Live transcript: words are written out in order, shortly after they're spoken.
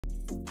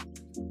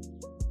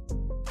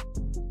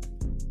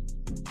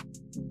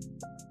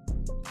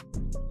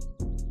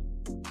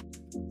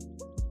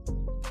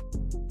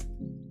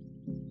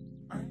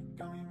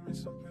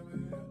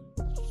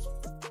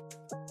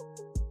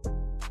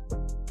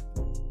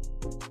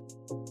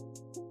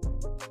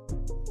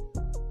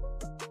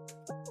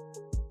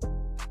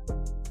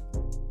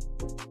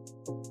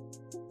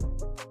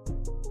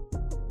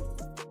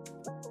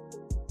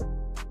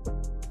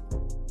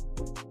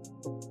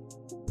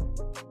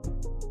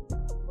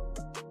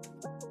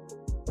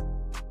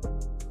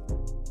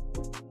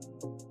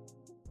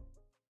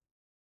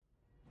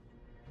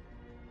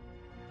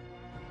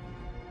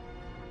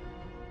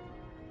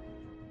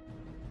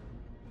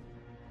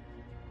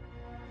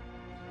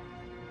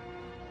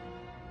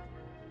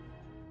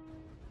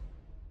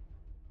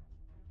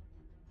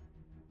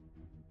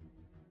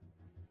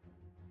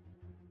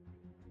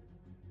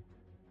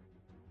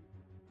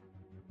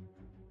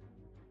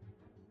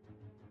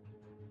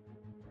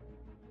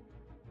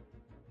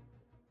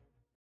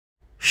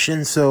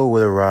Shinso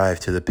would arrive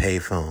to the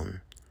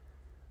payphone,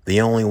 the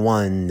only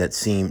one that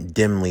seemed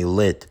dimly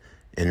lit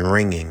and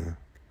ringing.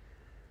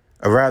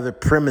 A rather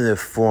primitive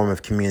form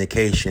of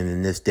communication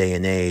in this day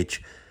and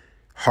age,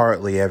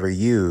 hardly ever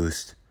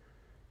used,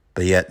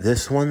 but yet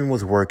this one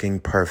was working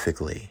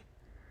perfectly.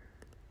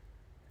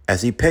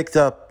 As he picked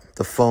up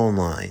the phone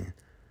line,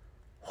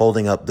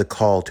 holding up the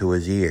call to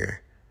his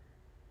ear,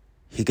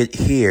 he could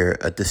hear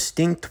a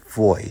distinct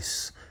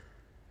voice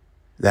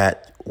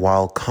that,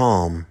 while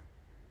calm,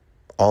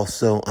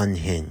 also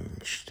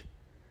unhinged.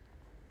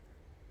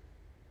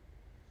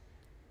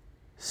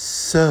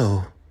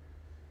 So,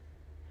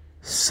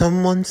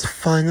 someone's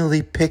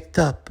finally picked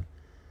up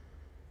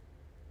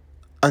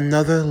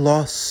another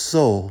lost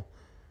soul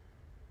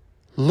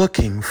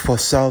looking for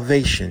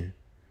salvation.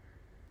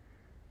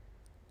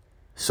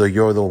 So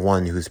you're the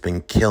one who's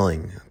been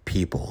killing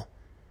people.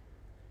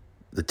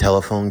 The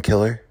telephone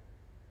killer?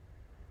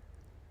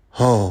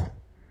 Oh,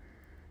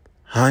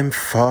 I'm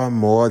far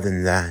more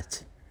than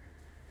that.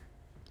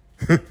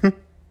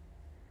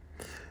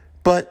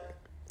 But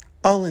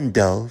I'll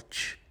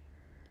indulge,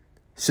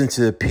 since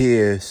it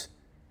appears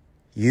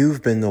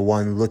you've been the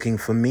one looking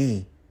for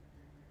me.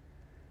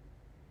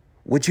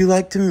 Would you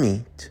like to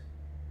meet?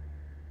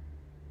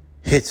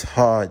 It's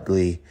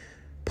hardly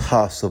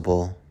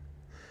possible.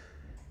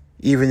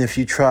 Even if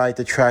you tried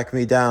to track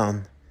me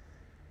down,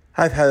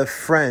 I've had a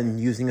friend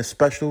using a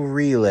special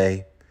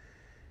relay,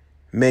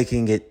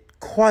 making it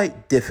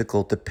quite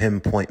difficult to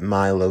pinpoint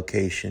my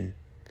location.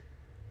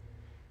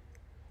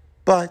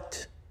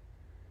 But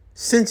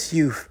since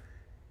you've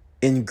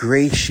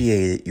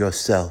ingratiated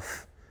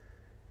yourself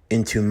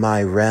into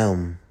my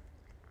realm,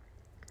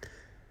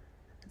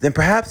 then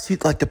perhaps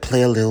you'd like to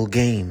play a little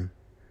game.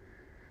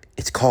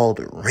 It's called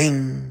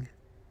Ring,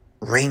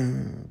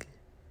 Ring.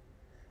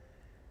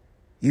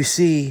 You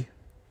see,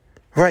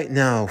 right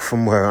now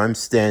from where I'm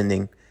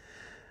standing,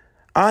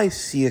 I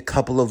see a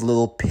couple of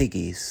little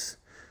piggies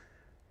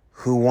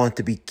who want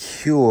to be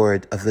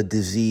cured of the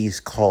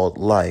disease called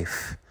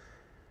life.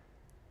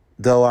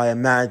 Though I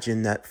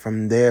imagine that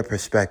from their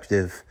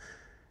perspective,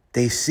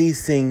 they see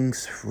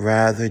things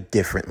rather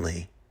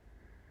differently.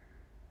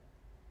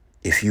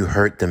 If you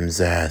hurt them,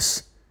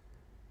 Zaz,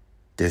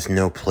 there's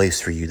no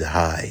place for you to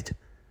hide.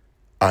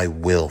 I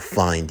will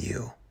find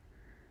you.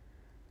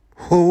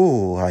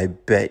 Oh, I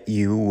bet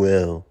you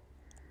will.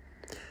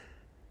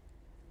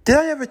 Did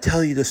I ever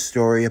tell you the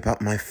story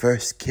about my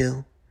first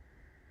kill?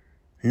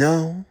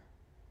 No?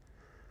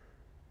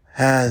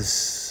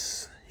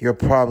 As you're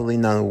probably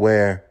not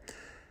aware,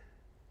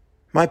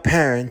 my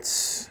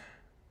parents,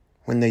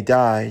 when they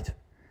died,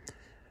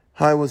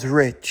 I was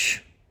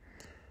rich.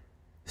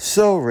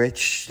 So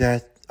rich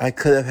that I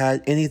could have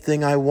had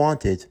anything I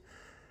wanted.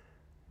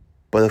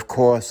 But of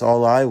course,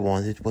 all I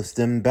wanted was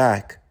them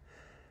back.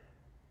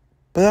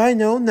 But I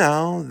know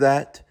now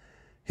that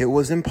it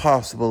was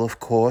impossible, of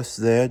course.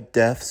 Their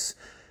deaths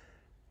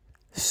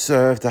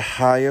served a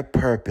higher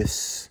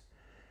purpose.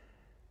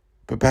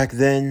 But back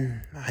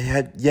then, I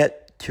had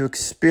yet to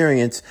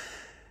experience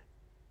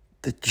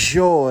the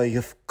joy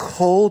of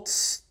cold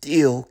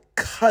steel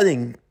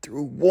cutting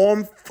through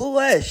warm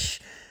flesh.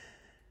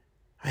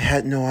 I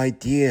had no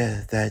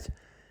idea that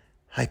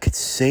I could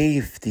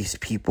save these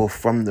people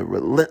from the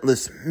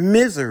relentless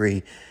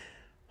misery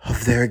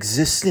of their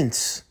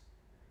existence.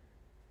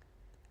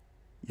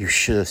 You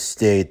should have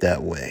stayed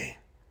that way.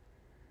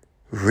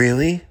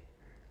 Really?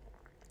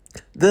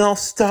 Then I'll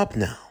stop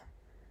now.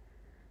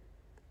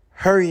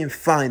 Hurry and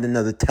find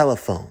another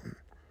telephone,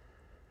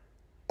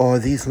 or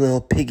these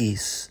little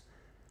piggies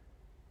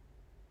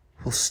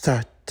will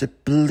start to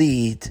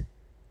bleed.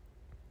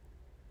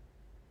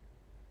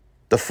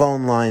 The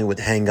phone line would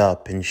hang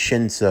up, and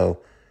Shinso,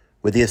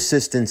 with the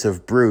assistance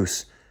of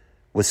Bruce,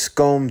 would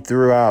comb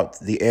throughout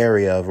the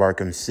area of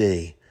Arkham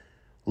City,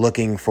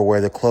 looking for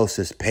where the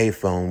closest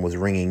payphone was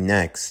ringing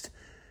next,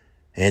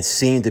 and it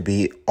seemed to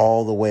be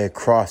all the way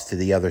across to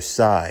the other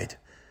side.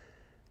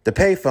 The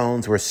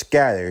payphones were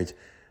scattered,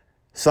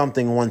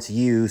 something once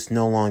used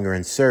no longer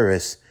in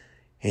service,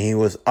 and he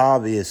was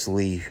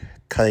obviously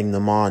cutting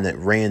them on at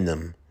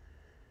random.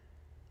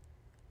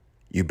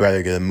 You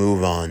better get a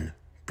move on,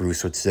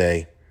 Bruce would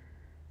say.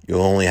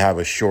 You'll only have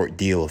a short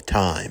deal of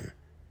time.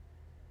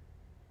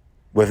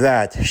 With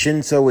that,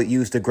 Shinso would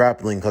use the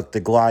grappling hook to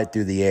glide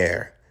through the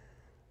air,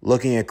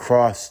 looking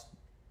across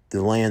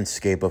the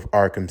landscape of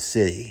Arkham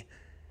City.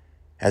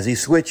 As he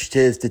switched to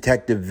his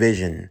detective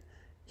vision,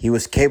 he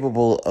was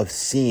capable of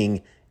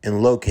seeing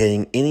and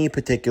locating any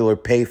particular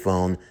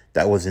payphone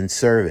that was in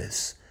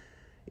service.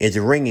 Its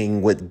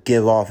ringing would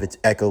give off its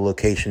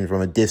echolocation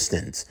from a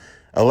distance,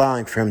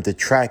 allowing for him to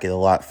track it a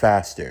lot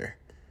faster.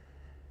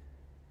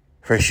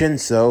 For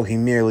Shinso, he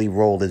merely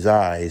rolled his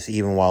eyes,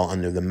 even while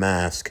under the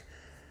mask.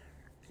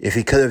 If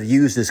he could have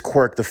used his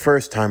quirk the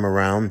first time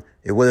around,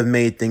 it would have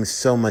made things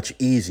so much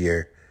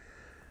easier.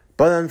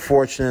 But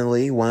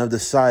unfortunately, one of the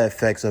side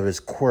effects of his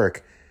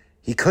quirk,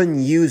 he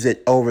couldn't use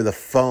it over the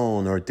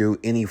phone or through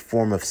any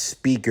form of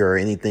speaker or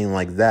anything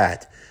like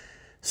that.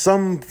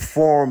 some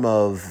form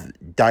of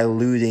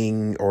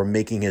diluting or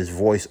making his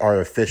voice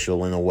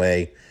artificial in a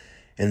way,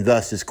 and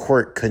thus his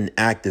quirk couldn't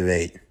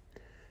activate.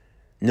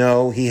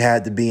 No, he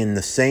had to be in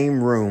the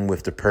same room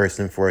with the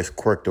person for his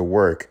quirk to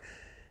work,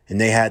 and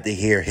they had to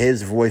hear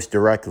his voice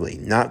directly,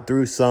 not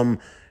through some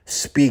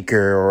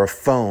speaker or a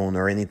phone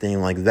or anything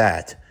like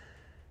that.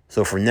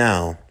 So for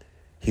now,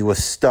 he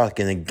was stuck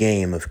in a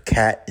game of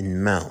cat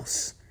and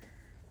mouse.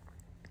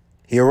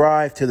 He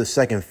arrived to the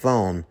second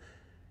phone,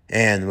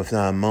 and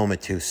without a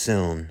moment too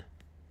soon.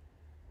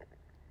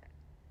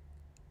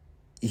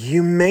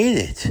 You made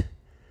it.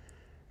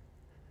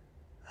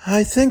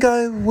 I think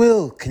I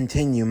will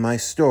continue my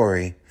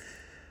story.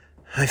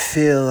 I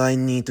feel I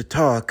need to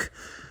talk,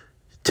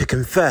 to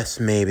confess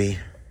maybe.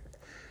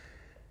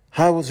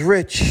 I was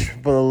rich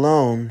but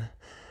alone,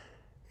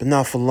 but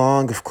not for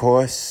long, of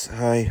course.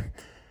 I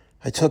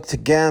took to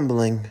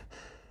gambling,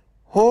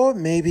 or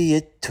maybe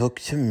it took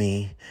to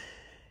me.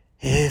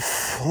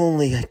 If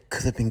only I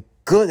could have been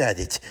good at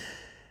it,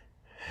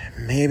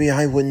 maybe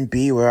I wouldn't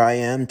be where I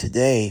am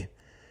today.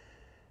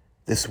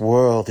 This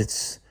world,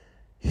 it's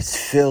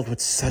filled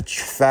with such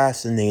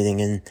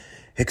fascinating and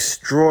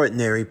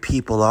extraordinary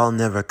people I'll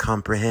never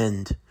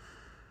comprehend.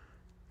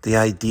 The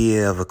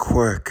idea of a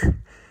quirk,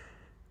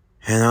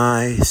 and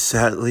I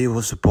sadly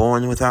was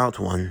born without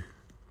one.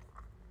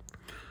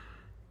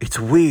 It's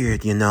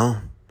weird, you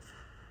know.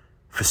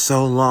 For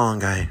so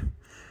long, I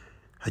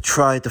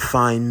tried to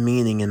find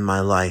meaning in my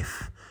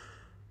life.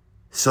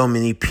 So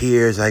many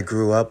peers I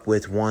grew up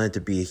with wanted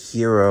to be a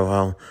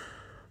hero.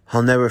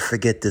 I'll never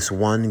forget this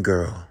one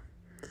girl.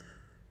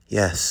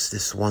 Yes,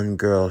 this one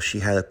girl, she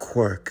had a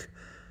quirk.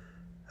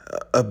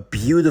 A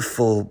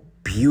beautiful,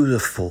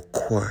 beautiful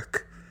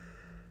quirk.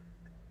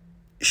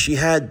 She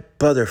had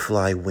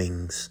butterfly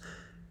wings.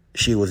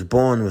 She was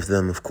born with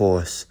them, of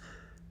course.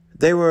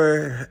 They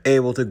were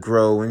able to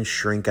grow and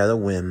shrink at a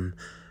whim.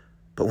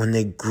 But when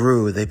they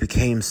grew, they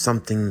became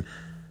something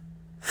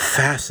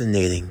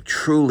fascinating,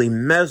 truly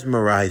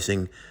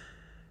mesmerizing.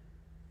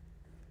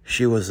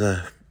 She was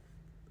a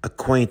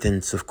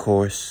acquaintance, of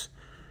course.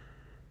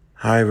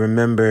 I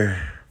remember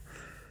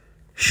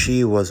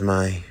she was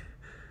my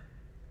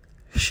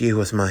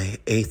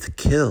eighth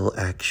kill,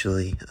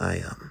 actually.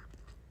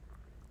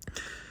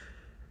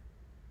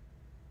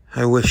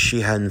 I wish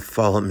she hadn't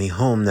followed me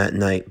home that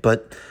night,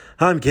 but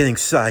I'm getting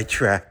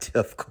sidetracked,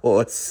 of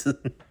course.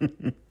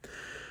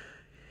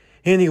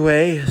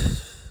 Anyway,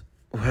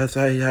 as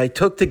I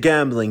took to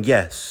gambling,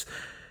 yes,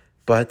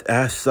 but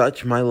as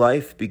such, my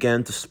life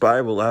began to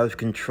spiral out of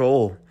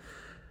control.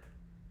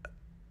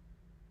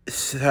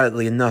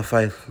 Sadly enough,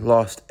 I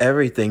lost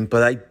everything,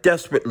 but I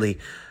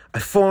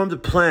formed a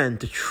plan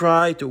to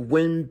try to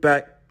win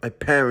back my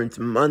parents'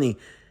 money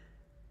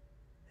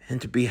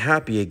and to be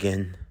happy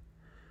again.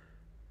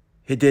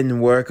 It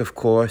didn't work, of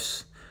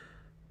course.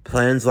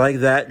 Plans like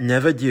that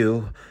never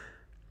do.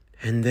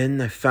 And then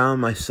I found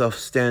myself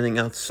standing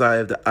outside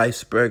of the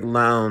Iceberg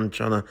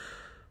Lounge on a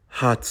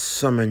hot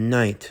summer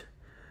night.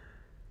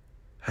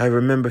 I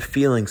remember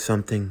feeling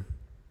something.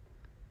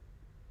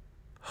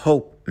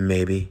 Hope,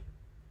 maybe.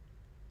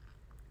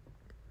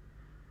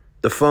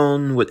 The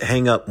phone would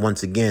hang up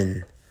once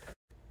again.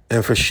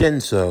 And for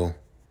Shinso,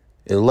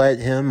 it led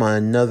him on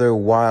another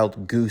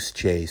wild goose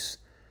chase,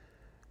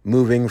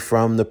 moving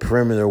from the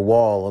perimeter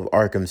wall of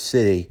Arkham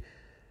City,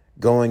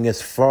 going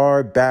as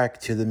far back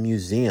to the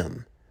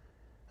museum.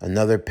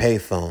 Another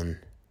payphone.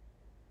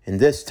 And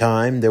this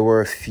time, there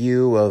were a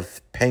few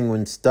of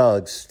Penguin's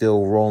thugs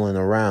still rolling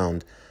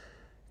around,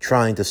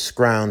 trying to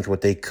scrounge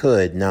what they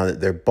could now that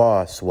their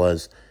boss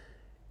was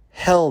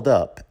held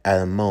up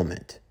at a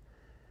moment.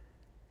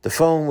 The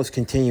phone was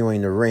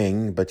continuing to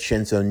ring, but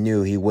Shinso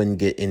knew he wouldn't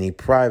get any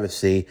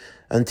privacy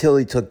until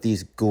he took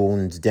these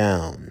goons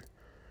down.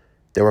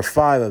 There were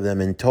 5 of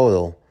them in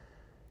total,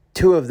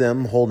 2 of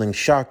them holding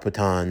shock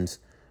batons,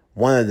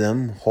 one of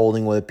them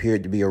holding what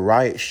appeared to be a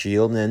riot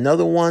shield, and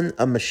another one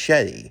a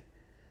machete.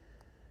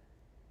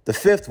 The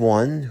 5th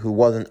one, who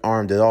wasn't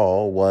armed at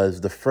all,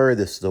 was the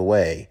furthest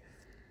away.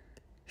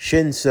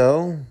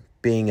 Shinso,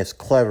 being as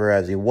clever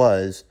as he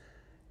was,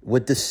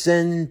 would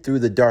descend through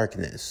the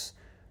darkness,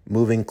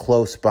 moving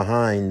close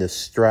behind the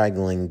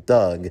straggling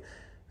thug,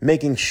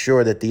 making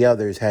sure that the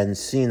others hadn't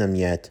seen him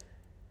yet.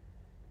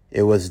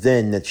 It was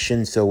then that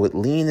Shinso would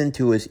lean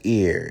into his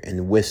ear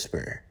and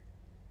whisper,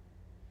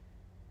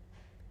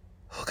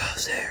 "Who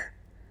goes there?"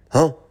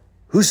 "Huh?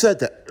 Who said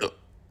that?"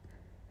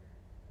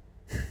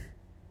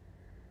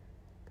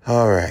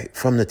 "All right,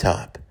 from the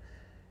top.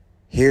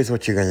 Here's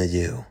what you're going to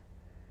do.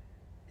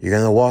 You're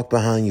going to walk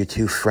behind your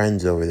 2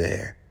 friends over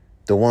there,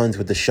 the ones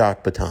with the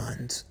shock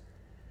batons.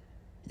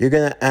 You're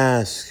going to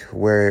ask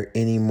where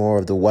any more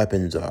of the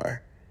weapons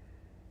are.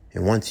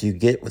 And once you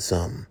get with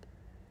some,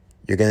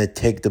 you're going to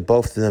take the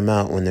both of them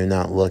out when they're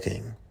not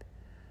looking.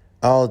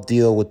 I'll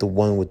deal with the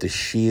one with the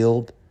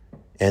shield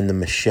and the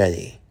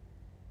machete."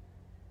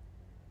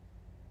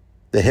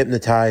 The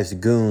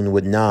hypnotized goon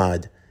would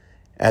nod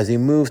as he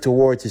moved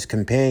towards his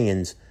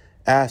companions,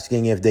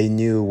 asking if they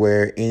knew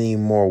where any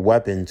more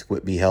weapons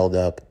would be held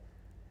up.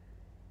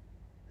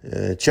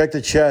 Check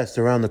the chest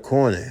around the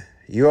corner.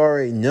 You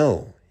already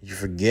know. You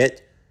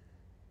forget?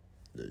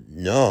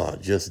 No,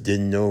 just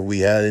didn't know if we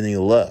had any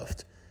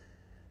left.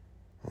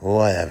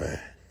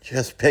 Whatever.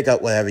 Just pick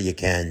up whatever you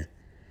can.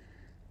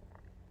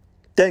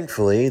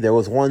 Thankfully, there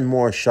was one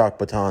more shock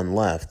baton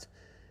left.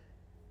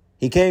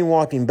 He came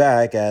walking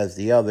back as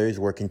the others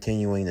were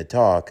continuing to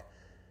talk.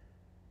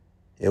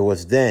 It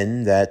was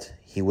then that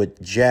he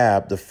would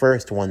jab the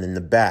first one in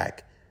the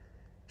back,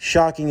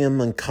 shocking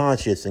him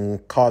unconscious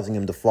and causing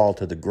him to fall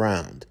to the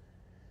ground.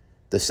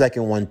 The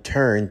second one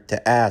turned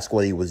to ask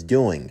what he was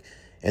doing,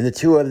 and the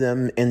two of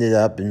them ended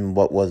up in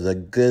what was a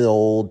good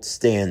old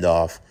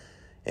standoff,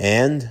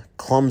 and,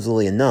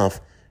 clumsily enough,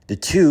 the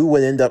two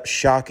would end up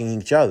shocking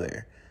each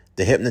other,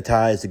 the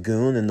hypnotized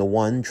goon and the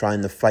one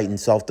trying to fight in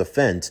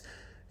self-defense,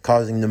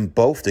 causing them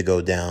both to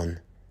go down.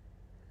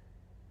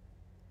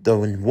 The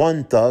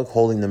one thug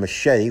holding the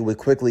machete would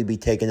quickly be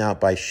taken out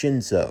by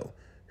Shinzo,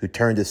 who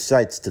turned his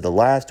sights to the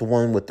last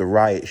one with the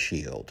riot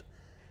shield.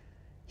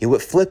 He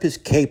would flip his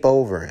cape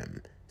over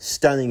him,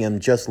 stunning him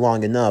just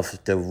long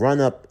enough to run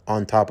up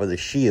on top of the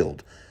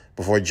shield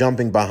before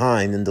jumping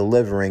behind and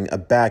delivering a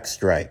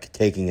backstrike,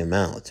 taking him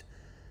out.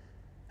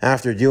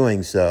 After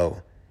doing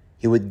so,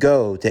 he would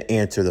go to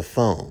answer the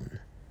phone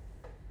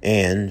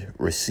and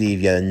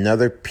receive yet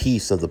another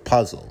piece of the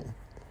puzzle,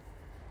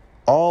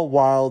 all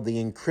while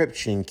the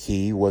encryption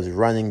key was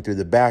running through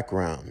the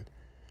background,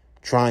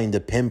 trying to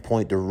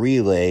pinpoint the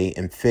relay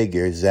and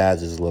figure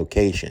Zaz's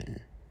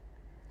location.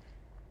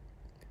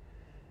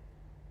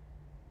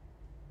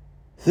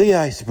 The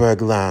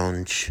Iceberg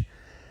Lounge.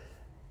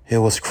 It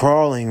was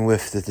crawling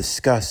with the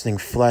disgusting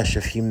flesh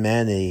of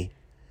humanity.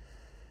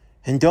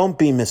 And don't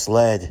be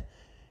misled.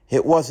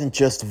 It wasn't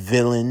just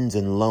villains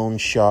and loan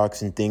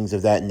sharks and things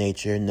of that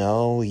nature.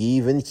 No,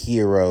 even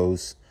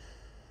heroes.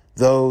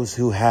 Those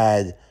who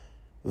had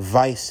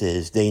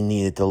vices they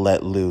needed to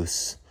let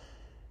loose.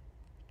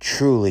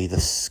 Truly the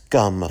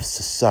scum of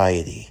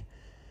society.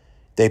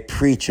 They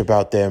preach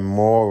about their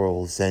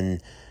morals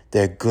and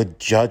their good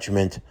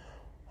judgment,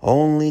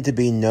 only to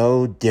be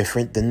no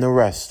different than the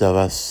rest of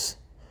us.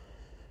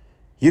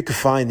 You could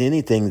find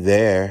anything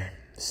there,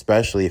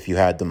 especially if you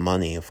had the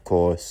money, of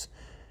course.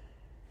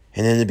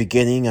 And in the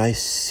beginning, I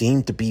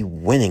seemed to be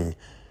winning.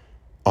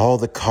 All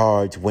the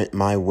cards went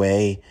my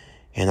way,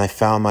 and I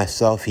found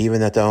myself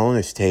even at the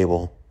owner's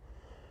table.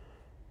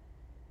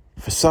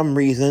 For some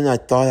reason, I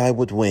thought I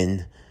would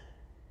win.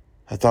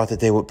 I thought that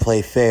they would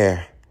play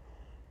fair.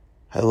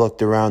 I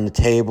looked around the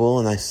table,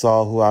 and I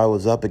saw who I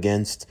was up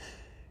against.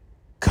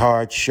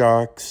 Card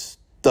sharks,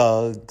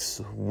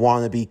 thugs,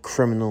 wannabe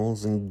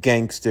criminals, and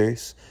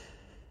gangsters.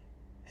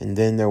 And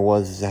then there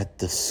was that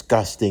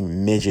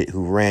disgusting midget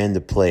who ran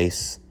the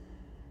place.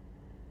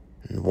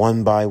 And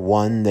one by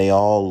one, they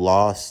all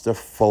lost or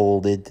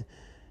folded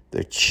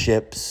their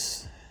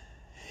chips,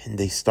 and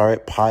they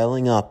started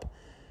piling up,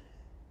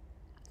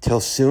 till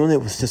soon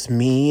it was just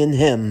me and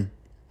him.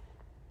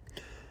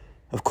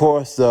 Of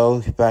course,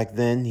 though, back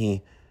then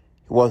he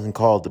wasn't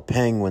called the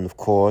Penguin, of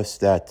course.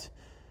 That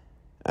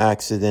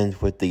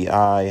accident with the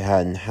eye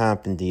hadn't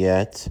happened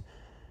yet.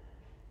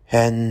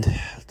 And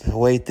the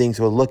way things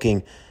were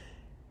looking,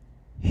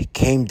 it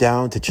came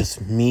down to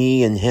just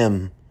me and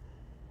him.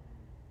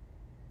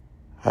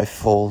 I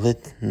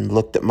folded and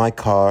looked at my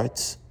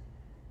cards.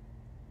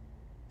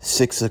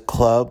 6 of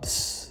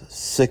clubs,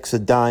 6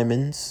 of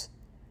diamonds.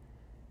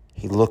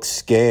 He looked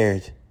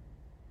scared.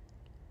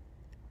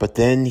 But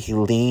then he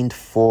leaned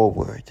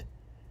forward,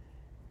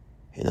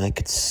 and I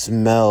could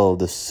smell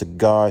the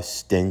cigar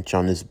stench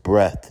on his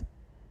breath.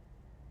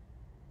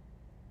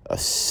 A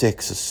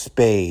 6 of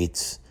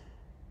spades,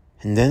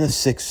 and then a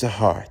 6 of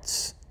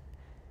hearts.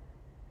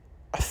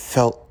 I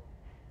felt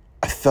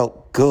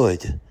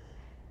good.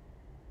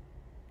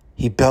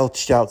 He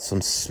belched out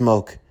some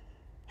smoke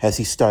as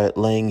he started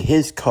laying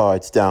his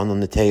cards down on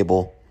the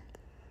table.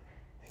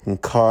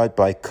 And card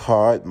by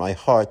card, my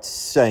heart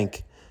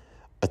sank.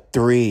 A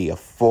 3, a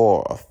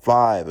 4, a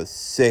 5, a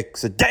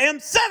 6, a damn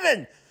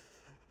 7!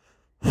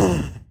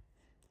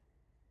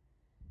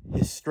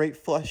 His straight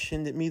flush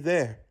ended me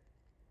there.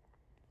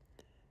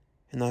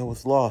 And I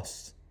was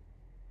lost.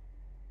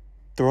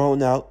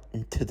 Thrown out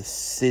into the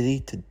city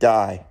to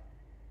die.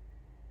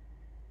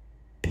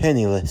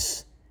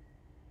 Penniless.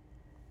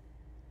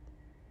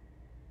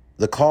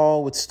 The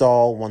call would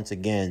stall once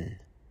again,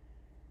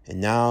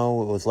 and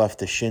now it was left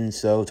to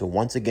Shinzo to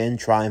once again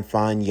try and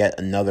find yet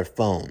another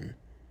phone.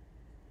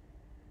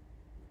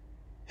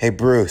 Hey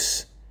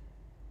Bruce,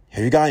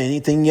 have you got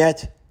anything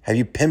yet? Have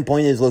you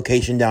pinpointed his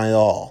location down at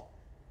all?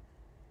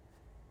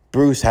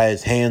 Bruce had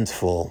his hands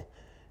full,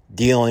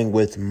 dealing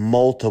with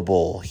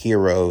multiple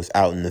heroes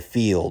out in the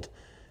field,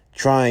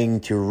 trying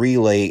to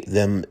relay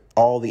them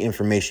all the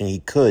information he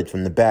could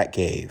from the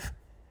Batcave.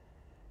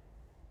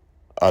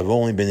 I've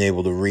only been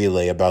able to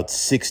relay about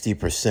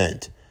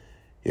 60%.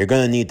 You're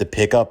going to need to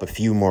pick up a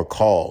few more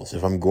calls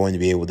if I'm going to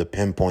be able to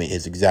pinpoint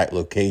his exact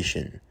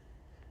location.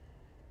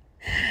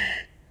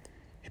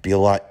 It'd be a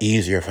lot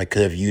easier if I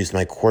could have used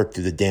my quirk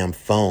through the damn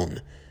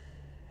phone.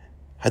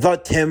 I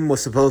thought Tim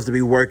was supposed to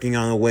be working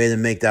on a way to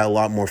make that a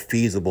lot more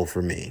feasible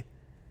for me.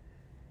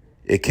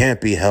 It can't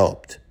be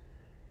helped.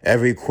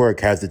 Every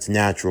quirk has its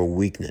natural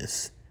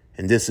weakness,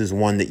 and this is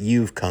one that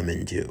you've come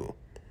into.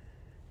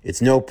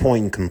 It's no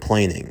point in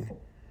complaining.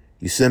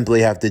 You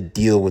simply have to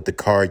deal with the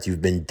cards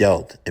you've been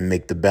dealt and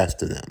make the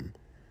best of them.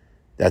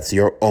 That's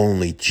your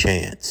only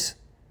chance.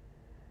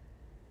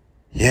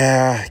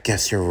 Yeah, I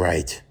guess you're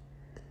right.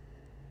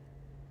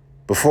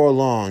 Before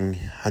long,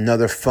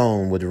 another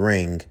phone would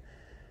ring,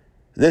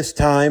 this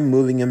time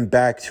moving him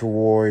back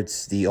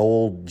towards the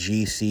old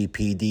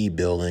GCPD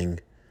building.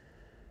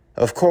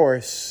 Of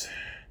course,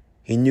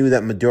 he knew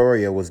that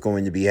Midoriya was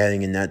going to be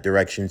heading in that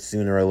direction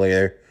sooner or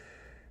later.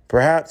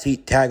 Perhaps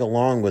he'd tag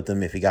along with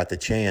them if he got the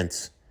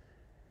chance.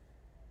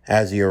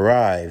 As he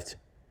arrived,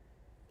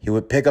 he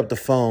would pick up the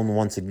phone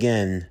once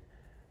again,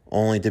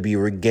 only to be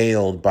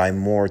regaled by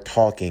more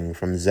talking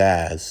from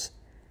Zaz.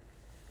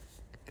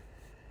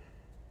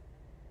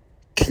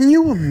 Can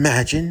you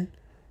imagine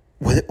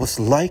what it was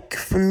like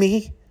for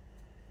me?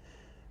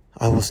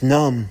 I was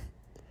numb.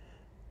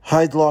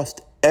 I'd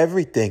lost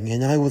everything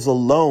and I was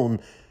alone,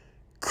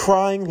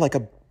 crying like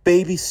a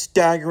baby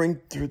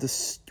staggering through the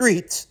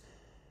streets.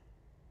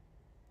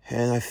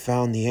 And I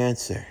found the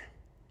answer.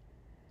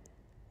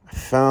 I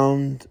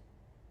found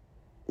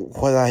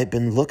what I had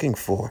been looking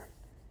for.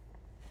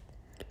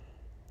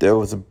 There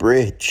was a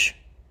bridge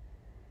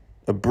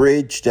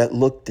that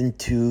looked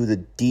into the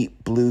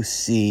deep blue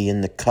sea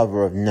in the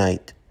cover of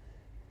night,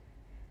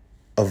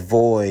 a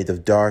void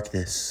of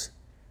darkness.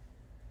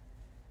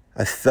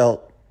 I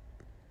felt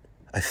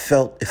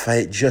if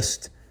I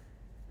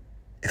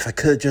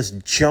could have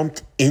just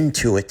jumped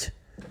into it,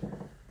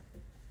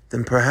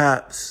 then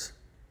perhaps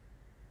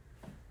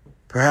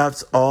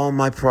all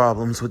my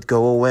problems would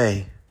go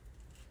away.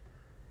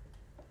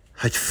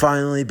 I'd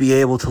finally be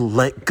able to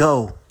let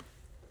go.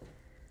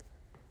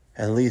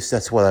 At least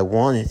that's what I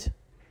wanted.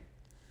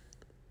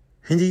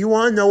 And do you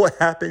want to know what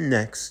happened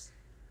next?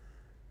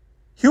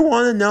 You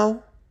want to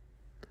know?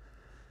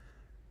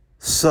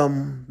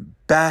 Some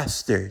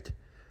bastard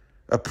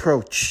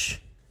approached.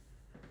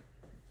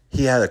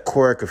 He had a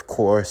quirk, of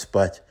course,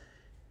 but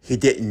he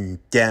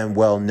didn't damn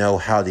well know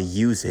how to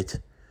use it.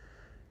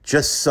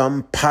 Just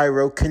some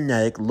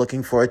pyrokinetic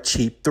looking for a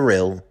cheap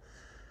thrill.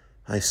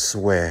 I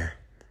swear.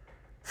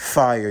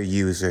 Fire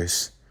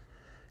users.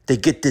 They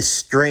get this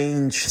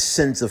strange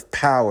sense of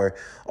power,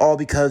 all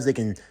because they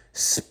can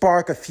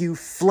spark a few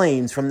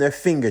flames from their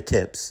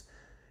fingertips.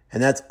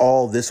 And that's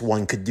all this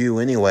one could do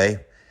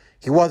anyway.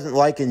 He wasn't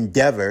like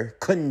Endeavor,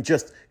 couldn't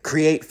just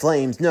create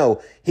flames.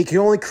 No, he could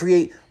only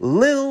create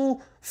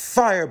little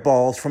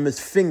fireballs from his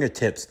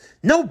fingertips,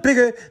 no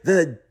bigger than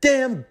a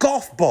damn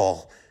golf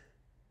ball.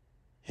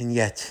 And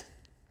yet,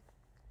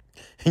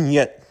 and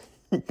yet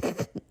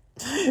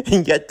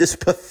this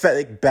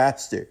pathetic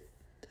bastard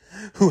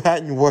who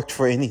hadn't worked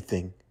for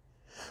anything,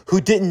 who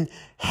didn't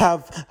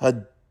have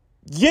a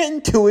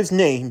yen to his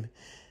name,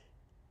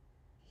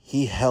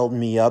 he held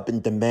me up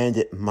and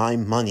demanded my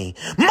money.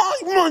 My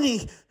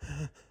money!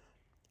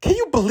 Can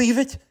you believe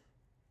it?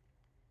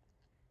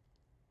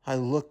 I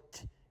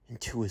looked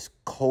into his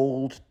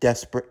cold,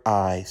 desperate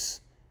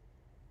eyes,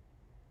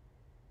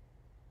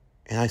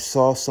 and I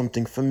saw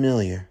something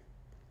familiar.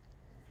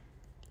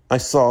 I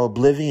saw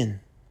oblivion.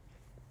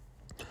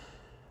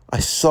 I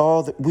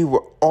saw that we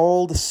were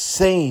all the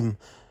same,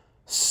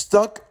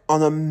 stuck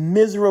on a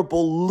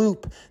miserable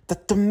loop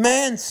that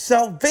demands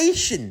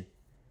salvation.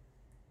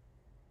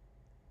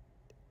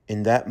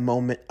 In that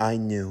moment, I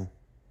knew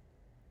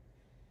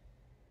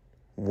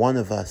one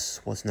of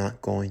us was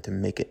not going to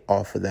make it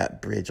off of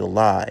that bridge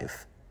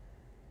alive.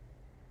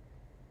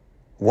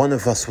 One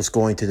of us was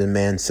going to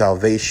demand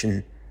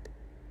salvation,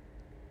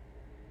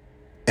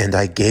 and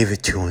I gave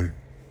it to him.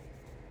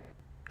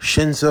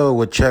 Shinzo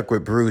would check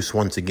with Bruce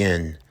once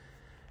again,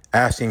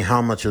 asking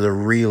how much of the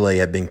relay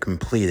had been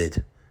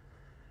completed.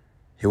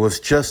 It was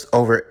just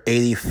over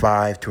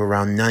 85 to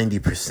around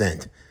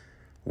 90%.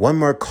 One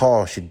more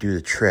call should do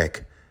the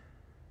trick.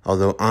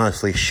 Although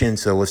honestly,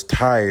 Shinzo was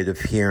tired of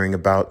hearing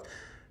about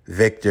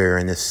Victor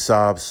and his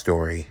sob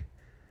story.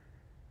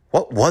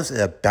 What was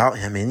it about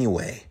him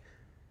anyway?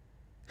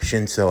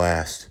 Shinzo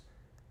asked.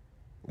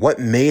 What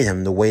made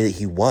him the way that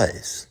he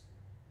was?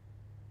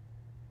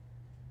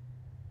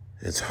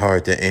 It's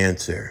hard to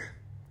answer.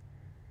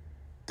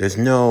 There's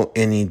no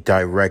any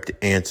direct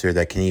answer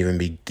that can even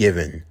be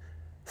given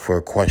for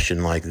a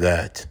question like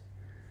that.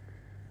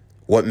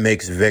 What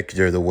makes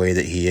Victor the way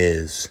that he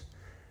is?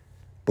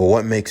 But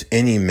what makes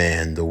any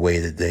man the way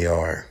that they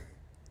are?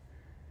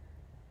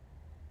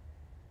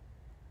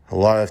 A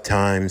lot of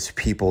times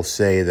people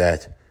say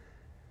that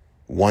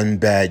one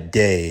bad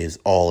day is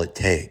all it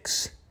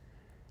takes.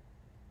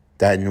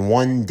 That in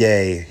one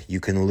day you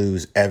can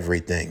lose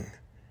everything.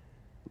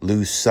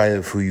 Lose sight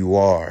of who you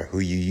are, who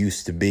you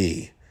used to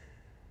be.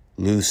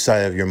 Lose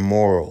sight of your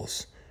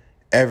morals.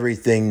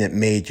 Everything that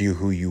made you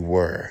who you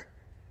were.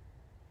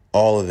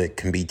 All of it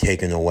can be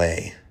taken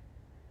away.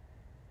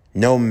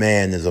 No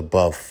man is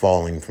above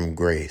falling from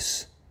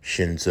grace,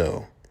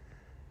 Shinzo.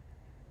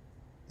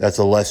 That's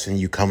a lesson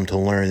you come to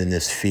learn in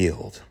this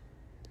field.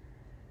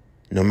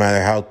 No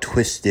matter how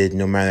twisted,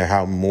 no matter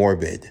how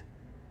morbid,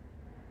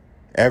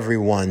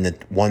 everyone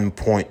at one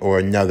point or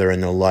another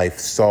in their life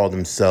saw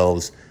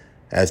themselves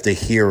as the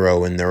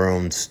hero in their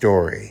own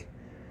story.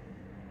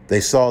 They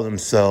saw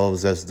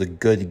themselves as the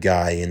good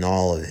guy in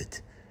all of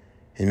it.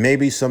 And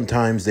maybe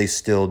sometimes they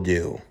still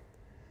do.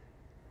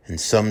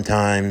 And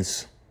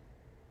sometimes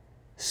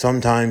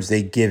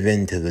they give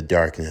in to the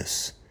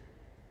darkness.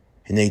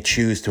 And they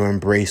choose to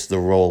embrace the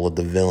role of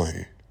the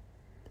villain.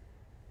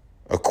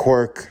 A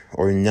quirk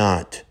or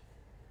not,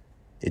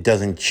 it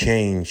doesn't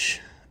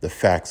change the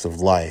facts of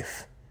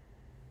life.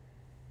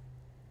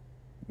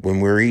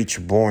 When we're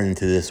each born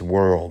into this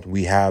world,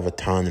 we have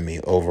autonomy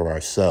over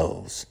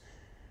ourselves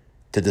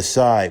to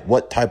decide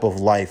what type of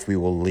life we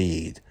will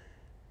lead,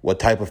 what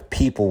type of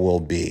people we'll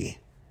be.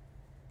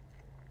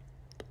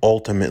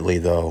 Ultimately,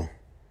 though,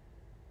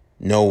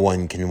 no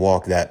one can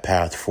walk that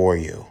path for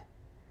you.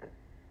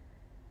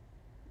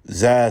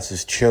 Zsasz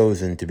has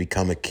chosen to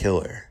become a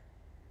killer,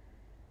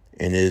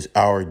 and it is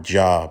our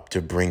job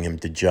to bring him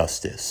to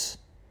justice.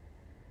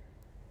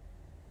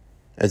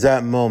 At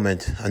that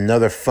moment,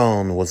 another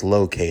phone was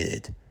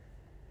located.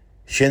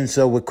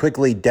 Shinso would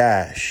quickly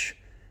dash,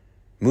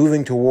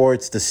 moving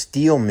towards the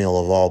steel mill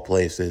of all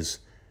places.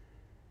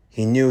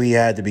 He knew he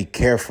had to be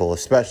careful,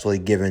 especially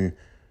given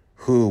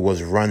who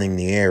was running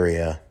the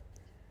area.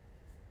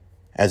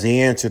 As he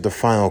answered the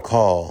final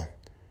call,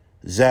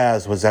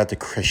 Zsasz was at the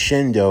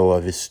crescendo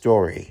of his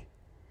story.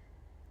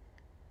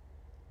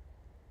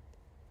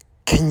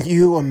 Can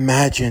you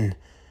imagine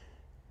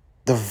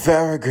the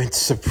vagrant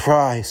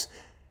surprise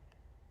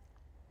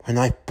when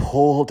I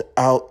pulled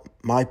out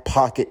my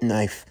pocket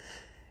knife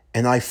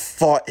and I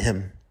fought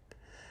him?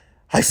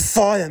 I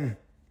fought him.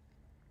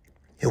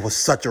 It was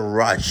such a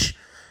rush,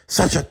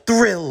 such a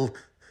thrill.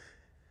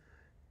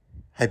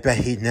 I bet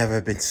he'd never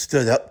been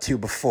stood up to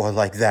before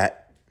like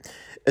that,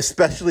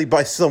 especially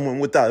by someone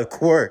without a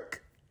quirk.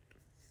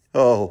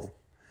 Oh,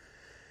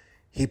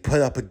 he put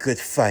up a good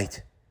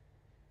fight.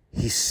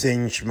 He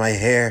singed my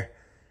hair,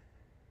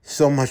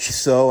 so much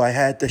so I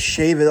had to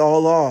shave it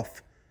all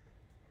off.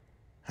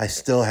 I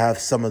still have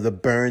some of the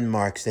burn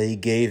marks that he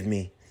gave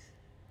me.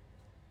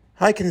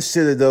 I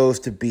consider those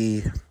to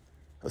be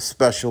a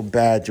special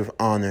badge of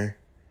honor,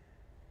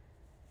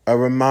 a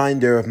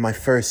reminder of my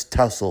first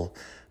tussle,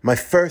 my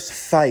first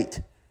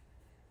fight.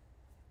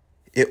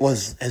 It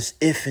was as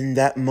if in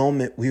that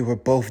moment we were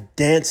both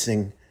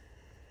dancing.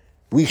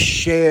 We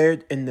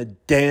shared in the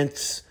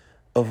dance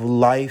of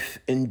life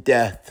and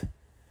death,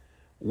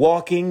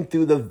 walking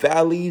through the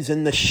valleys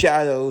and the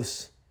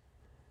shadows.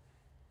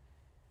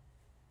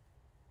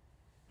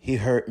 He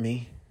hurt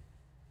me.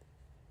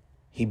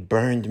 He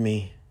burned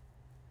me.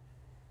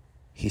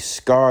 He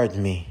scarred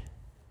me.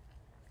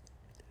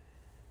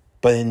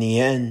 But in the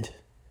end,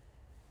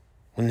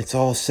 when it's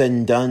all said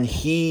and done,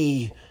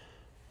 he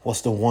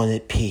was the one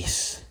at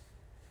peace.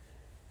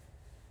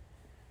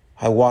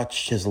 I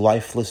watched his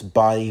lifeless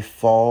body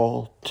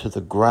fall to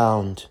the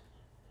ground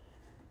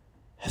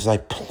as I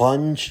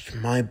plunged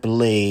my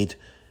blade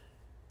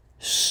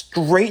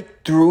straight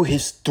through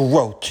his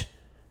throat,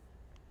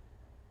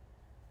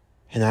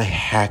 and I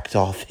hacked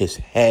off his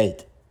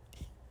head.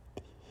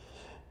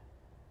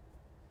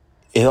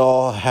 It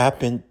all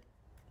happened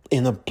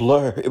in a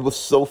blur. It was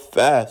so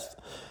fast.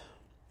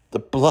 The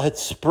blood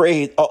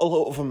sprayed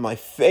all over my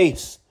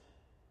face,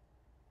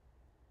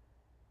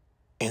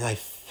 and I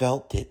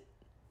felt it.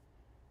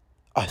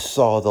 I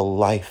saw the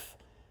life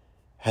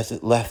as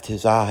it left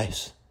his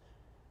eyes.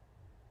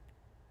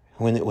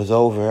 When it was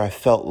over, I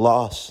felt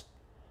lost,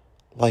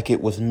 like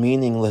it was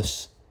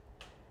meaningless.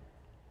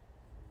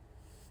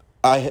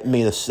 I had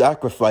made a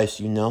sacrifice,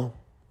 you know.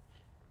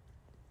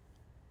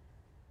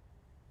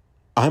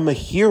 I'm a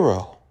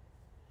hero.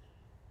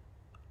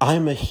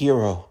 I'm a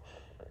hero,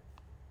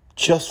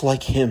 just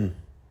like him.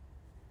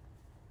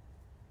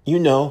 You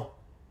know,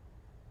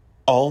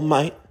 All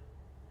Might,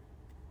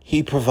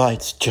 he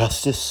provides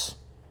justice,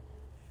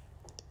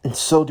 and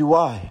so do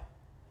I.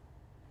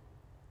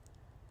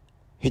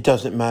 It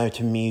doesn't matter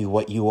to me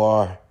what you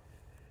are,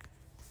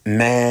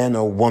 man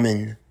or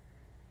woman,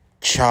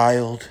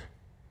 child,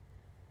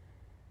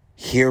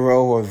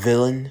 hero or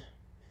villain.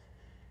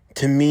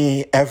 To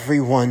me,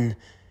 everyone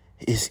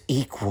is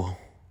equal.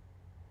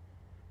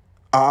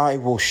 I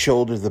will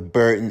shoulder the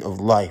burden of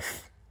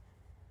life.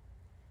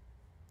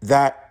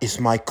 That is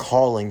my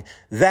calling.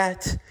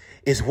 That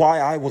is why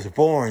I was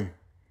born.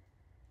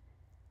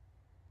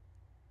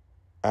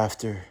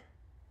 After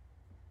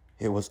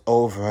it was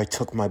over, I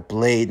took my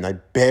blade and I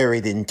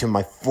buried it into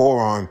my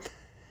forearm,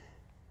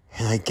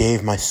 and I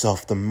gave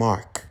myself the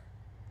mark.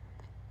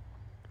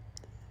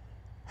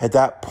 At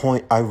that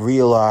point, I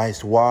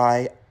realized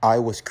why I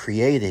was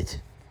created.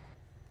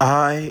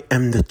 I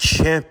am the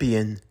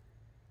champion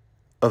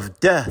of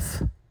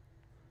death.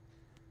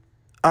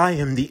 I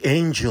am the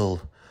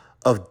angel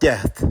of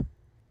death.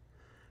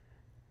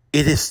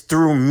 It is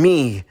through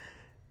me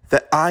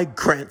that I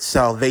grant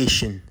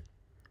salvation.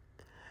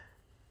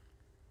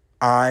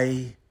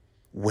 I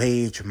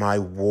wage my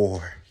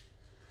war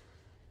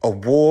A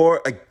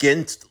war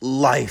against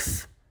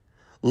life.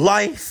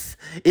 Life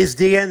is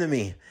the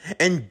enemy,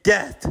 and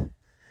death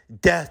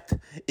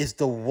is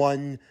the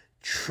one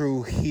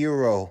true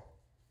hero.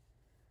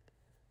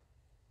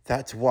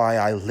 That's why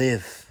I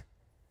live.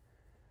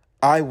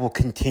 I will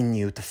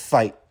continue to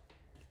fight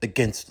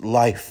against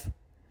life.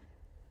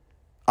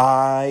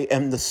 I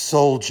am the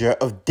soldier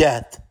of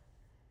death.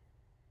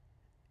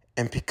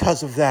 And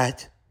because of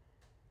that,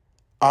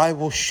 I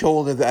will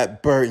shoulder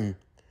that burden,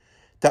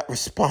 that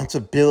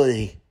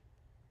responsibility.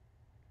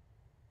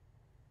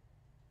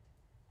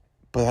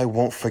 But I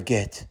won't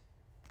forget.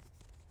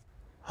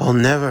 I'll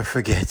never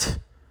forget.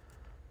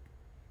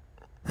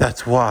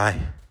 That's why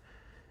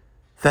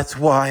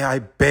I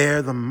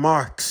bear the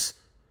marks.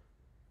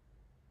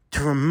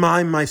 To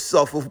remind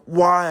myself of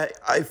why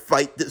I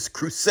fight this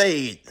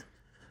crusade.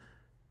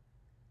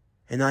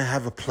 And I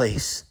have a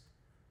place.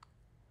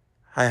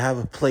 I have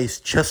a place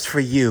just for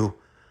you.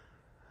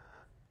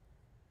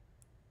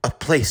 A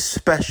place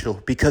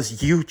special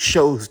because you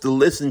chose to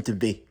listen to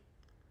me.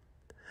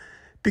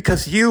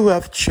 Because you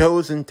have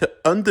chosen to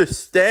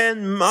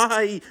understand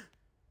my...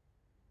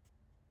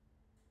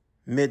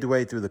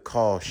 Midway through the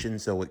call,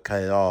 Shinso would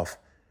cut it off,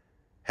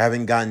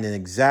 having gotten an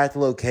exact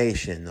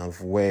location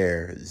of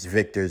where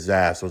Victor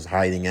Zsasz was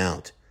hiding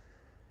out.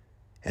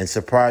 And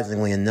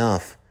surprisingly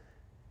enough,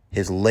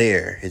 his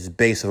lair, his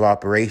base of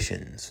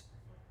operations,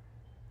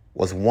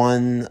 was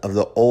one of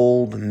the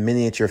old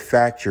miniature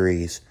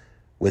factories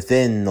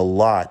within the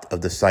lot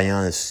of the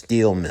Sionis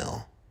steel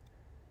mill.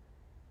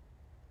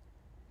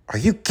 Are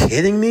you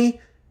kidding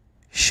me?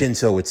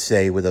 Shinso would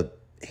say with a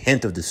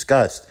hint of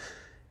disgust.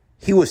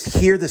 He was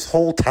here this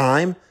whole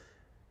time?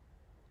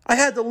 I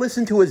had to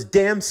listen to his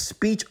damn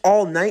speech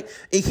all night,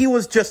 and he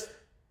was just...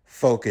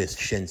 Focused,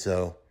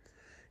 Shinso.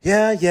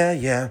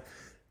 Yeah.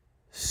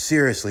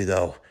 Seriously,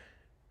 though,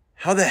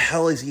 how the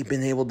hell has he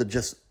been able to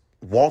just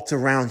waltz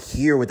around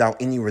here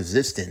without any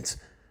resistance?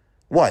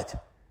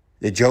 What?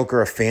 The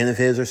Joker a fan of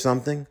his or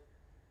something?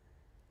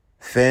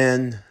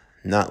 Fan?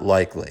 Not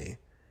likely.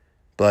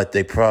 But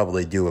they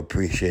probably do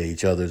appreciate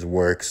each other's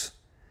works.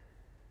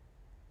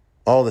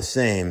 All the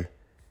same,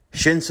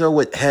 Shinso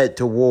would head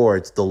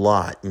towards the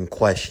lot in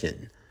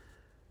question,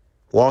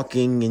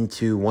 walking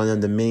into one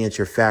of the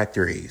miniature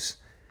factories.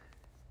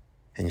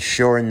 And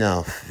sure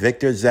enough,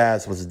 Victor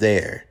Zsasz was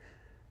there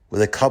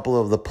with a couple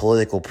of the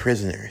political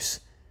prisoners.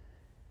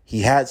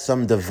 He had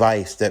some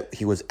device that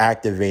he was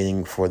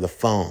activating for the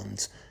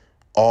phones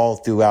all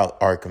throughout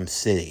Arkham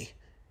City.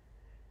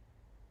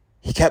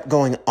 He kept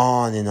going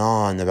on and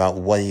on about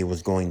what he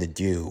was going to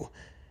do.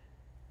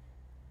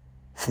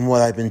 From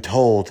what I've been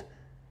told,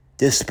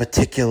 this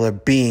particular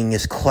being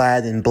is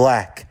clad in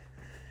black,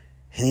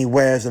 and he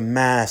wears a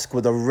mask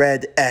with a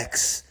red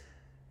X.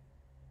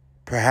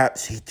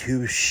 Perhaps he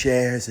too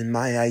shares in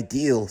my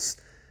ideals,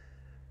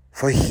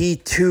 for he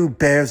too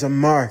bears a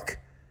mark.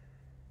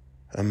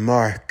 A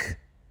mark.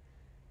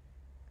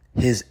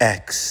 His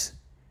X.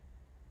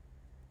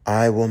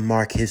 I will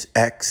mark his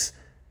X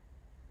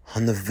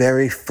on the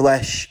very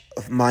flesh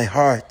of my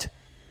heart.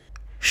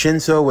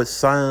 Shinso would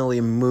silently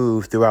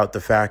move throughout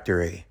the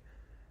factory,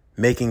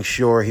 making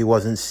sure he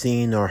wasn't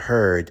seen or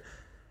heard.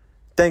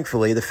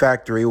 Thankfully, the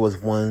factory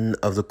was one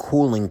of the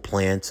cooling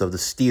plants of the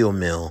steel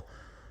mill,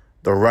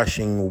 the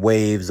rushing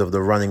waves of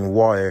the running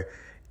water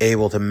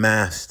able to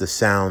mask the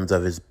sounds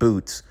of his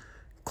boots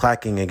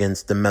clacking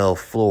against the metal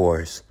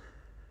floors,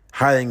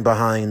 hiding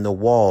behind the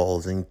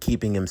walls and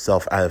keeping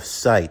himself out of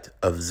sight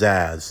of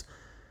Zsasz.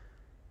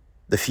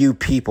 The few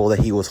people that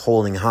he was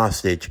holding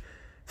hostage,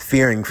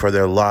 fearing for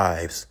their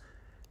lives,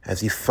 as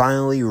he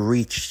finally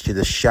reached to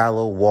the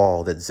shallow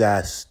wall that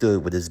Zsasz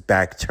stood with his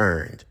back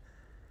turned,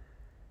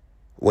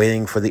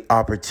 waiting for the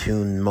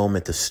opportune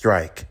moment to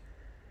strike.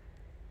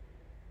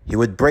 He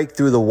would break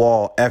through the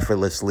wall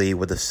effortlessly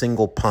with a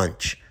single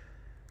punch,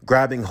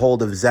 grabbing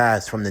hold of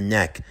Zsasz from the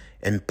neck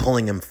and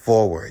pulling him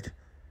forward.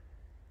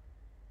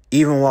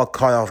 Even while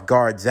caught off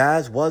guard,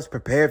 Zsasz was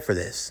prepared for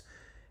this,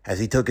 as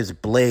he took his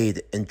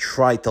blade and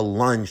tried to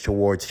lunge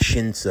towards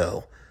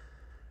Shinso,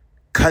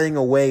 cutting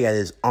away at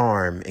his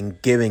arm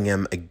and giving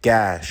him a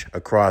gash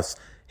across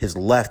his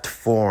left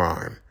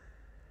forearm.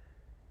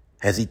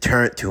 As he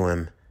turned to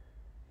him,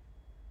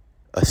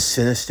 a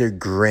sinister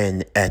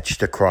grin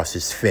etched across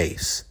his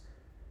face.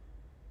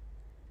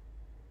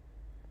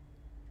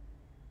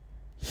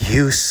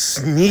 You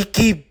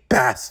sneaky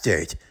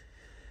bastard!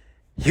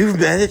 You've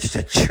managed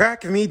to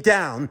track me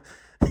down.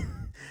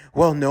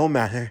 Well, no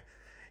matter.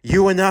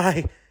 You and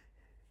I,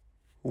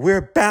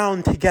 we're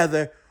bound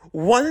together,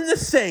 one and the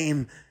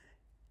same.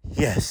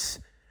 Yes,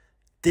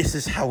 this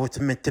is how it's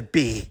meant to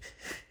be.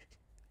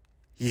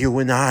 You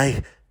and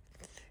I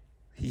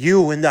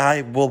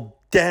will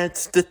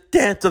dance the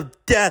dance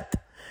of death,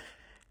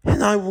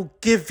 and I will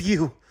give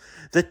you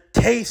the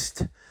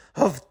taste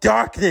of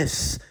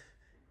darkness.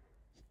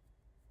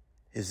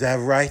 Is that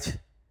right?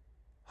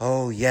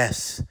 Oh,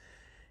 yes.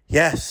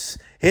 Yes,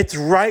 it's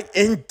right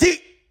indeed.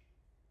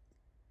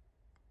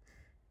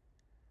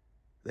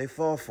 They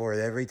fall for it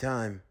every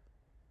time.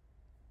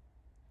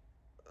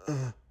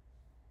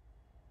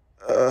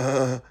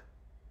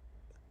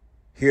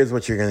 Here's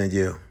what you're gonna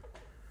do.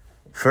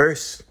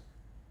 First,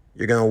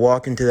 you're gonna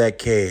walk into that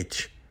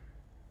cage.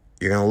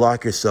 You're gonna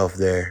lock yourself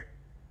there,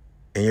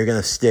 and you're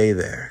gonna stay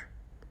there.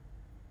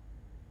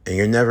 And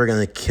you're never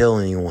gonna kill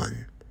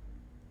anyone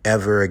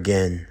ever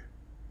again.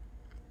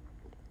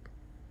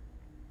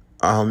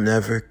 I'll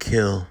never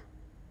kill.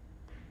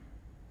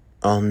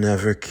 I'll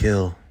never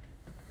kill.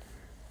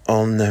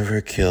 I'll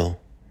never kill.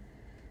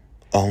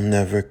 I'll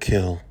never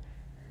kill.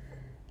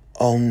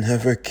 I'll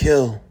never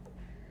kill.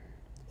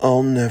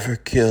 I'll never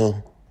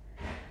kill.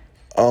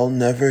 I'll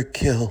never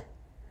kill.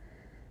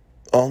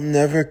 I'll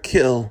never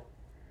kill.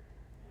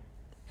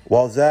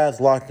 While Zaz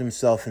locked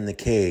himself in the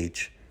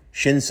cage,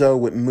 Shinso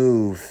would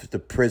move the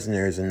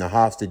prisoners and the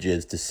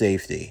hostages to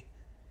safety.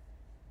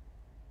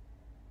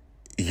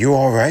 You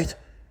all right?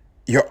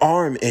 Your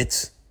arm,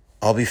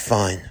 I'll be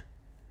fine.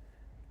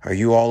 Are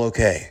you all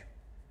okay?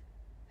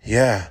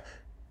 Yeah.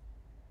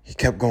 He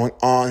kept going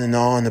on and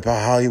on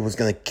about how he was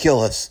going to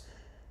kill us.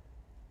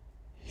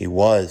 He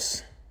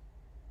was.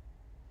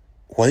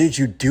 What did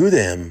you do to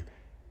him?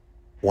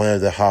 One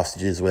of the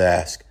hostages would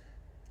ask.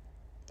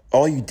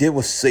 All you did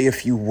was say a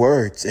few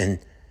words, and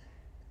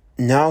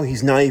now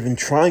he's not even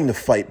trying to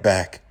fight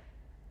back.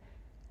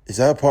 Is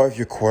that a part of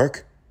your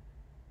quirk?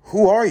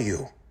 Who are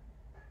you?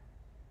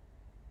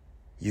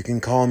 You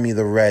can call me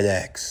the Red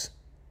X.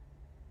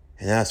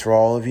 And as for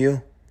all of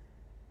you,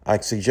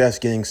 I'd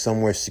suggest getting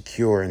somewhere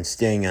secure and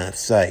staying out of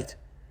sight.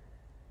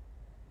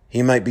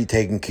 He might be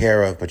taken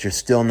care of, but you're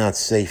still not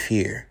safe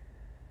here.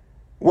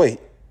 Wait,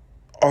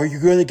 are you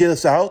going to get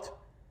us out?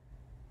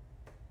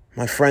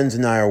 My friends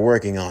and I are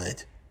working on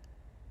it.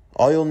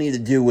 All you'll need to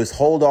do is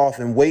hold off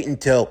and wait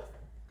until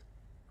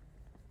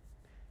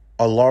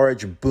a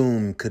large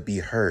boom could be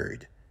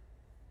heard.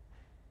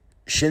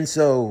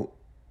 Shinso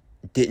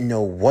didn't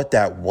know what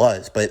that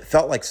was, but it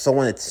felt like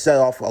someone had set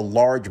off a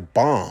large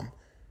bomb.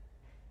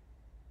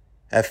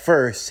 At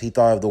first, he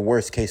thought of the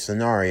worst case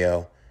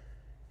scenario.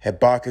 Had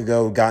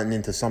Bakugo gotten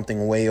into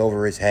something way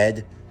over his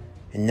head,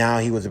 and now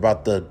he was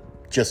about to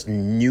just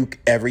nuke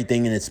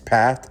everything in its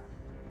path?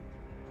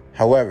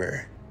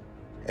 However,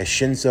 as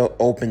Shinso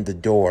opened the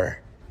door,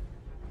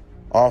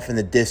 off in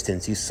the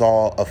distance he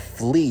saw a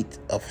fleet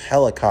of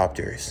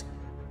helicopters.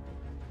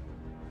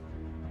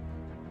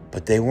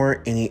 But they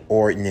weren't any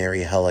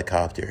ordinary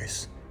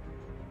helicopters.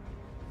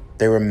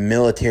 They were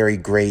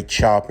military-grade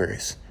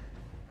choppers.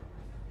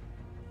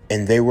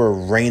 And they were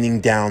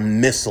raining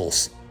down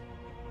missiles.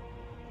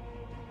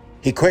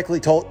 He quickly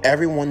told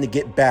everyone to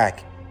get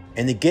back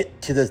and to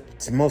get to the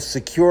most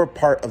secure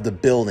part of the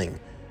building,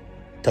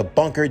 to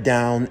bunker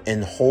down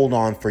and hold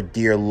on for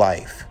dear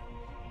life.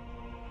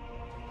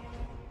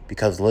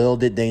 Because little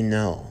did they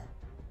know,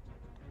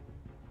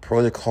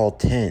 Protocol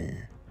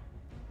 10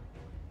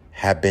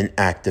 had been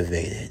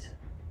activated.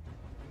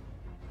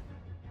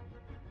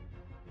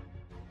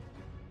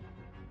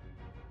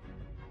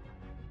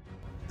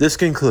 This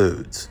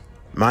concludes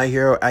My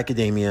Hero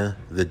Academia: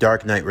 The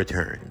Dark Knight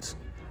Returns.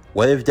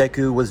 What If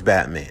Deku Was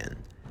Batman?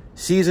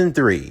 Season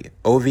 3,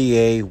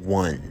 OVA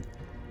 1.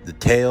 The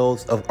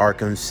Tales of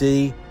Arkham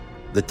City,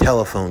 The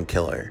Telephone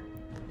Killer.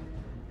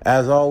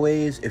 As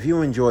always, if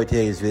you enjoyed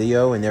today's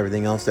video and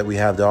everything else that we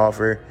have to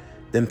offer,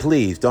 then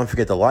please don't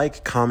forget to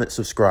like, comment,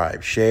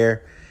 subscribe,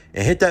 share,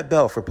 and hit that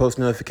bell for post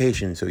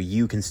notifications so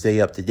you can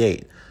stay up to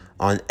date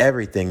on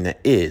everything that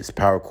is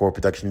Power Core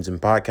Productions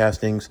and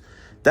Podcastings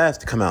that has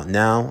to come out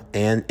now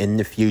and in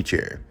the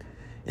future.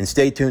 And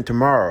stay tuned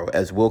tomorrow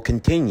as we'll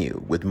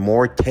continue with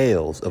more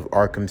tales of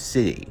Arkham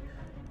City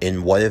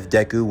in What If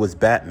Deku Was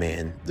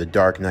Batman? The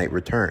Dark Knight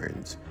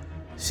Returns,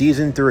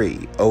 Season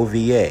 3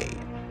 OVA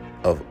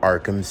of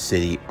Arkham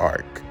City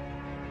Arc.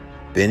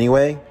 But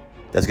anyway,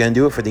 that's going to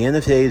do it for the end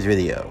of today's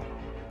video.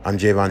 I'm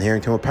Javon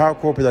Harrington with Power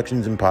Core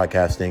Productions and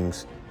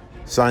Podcastings,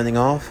 signing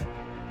off,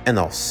 and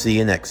I'll see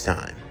you next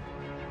time.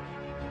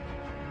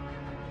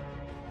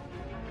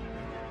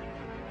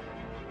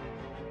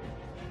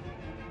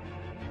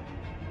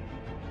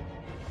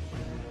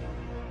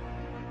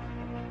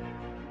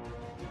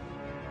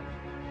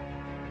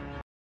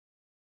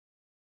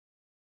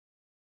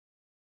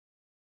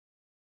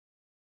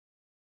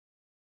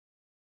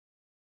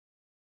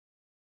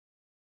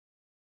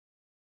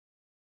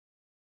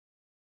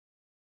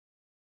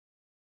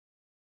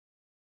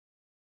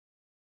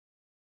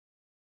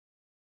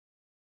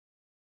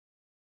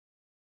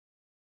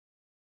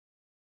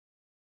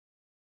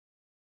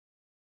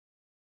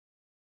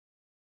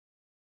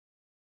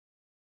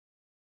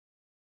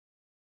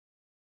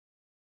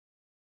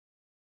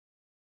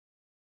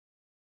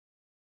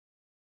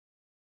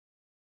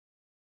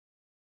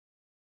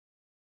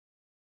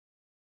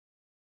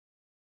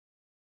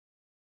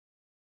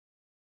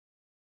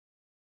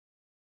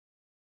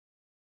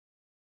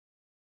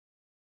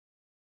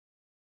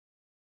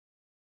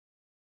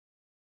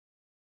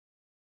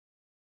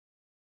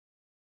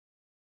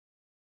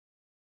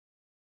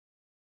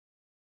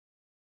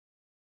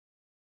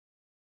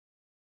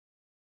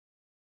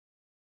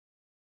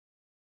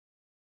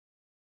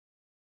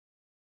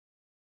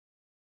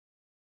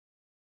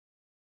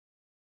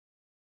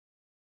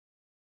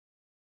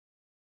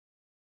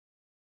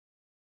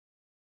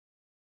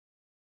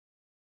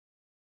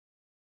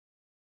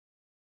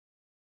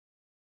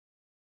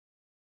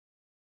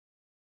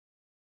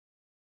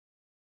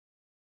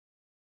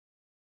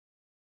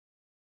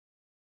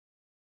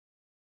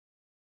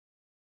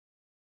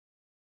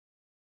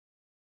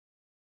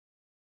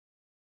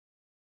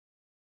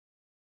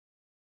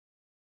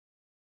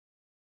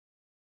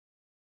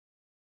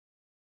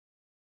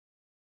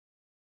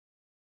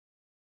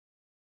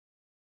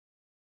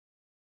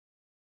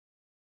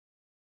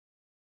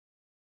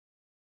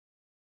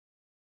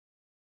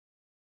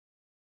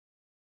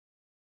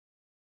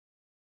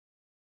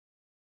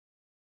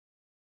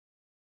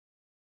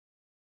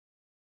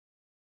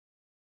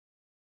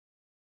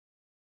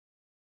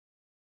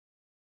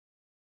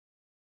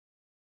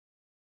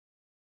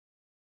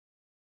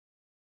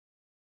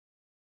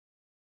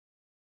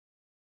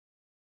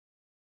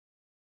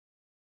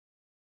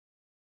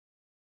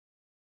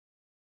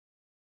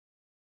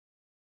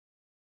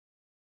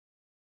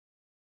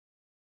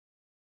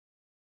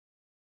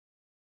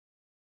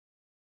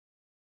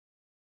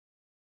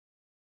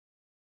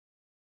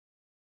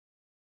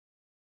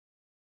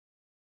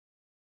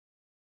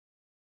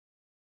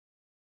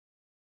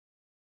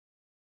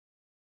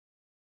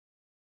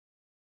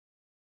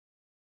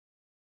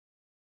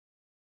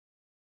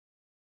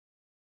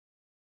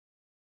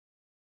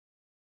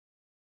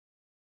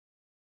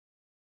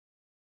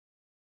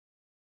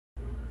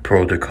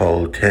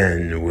 Protocol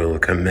 10 will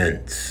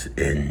commence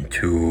in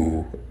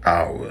 2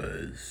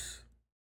 hours.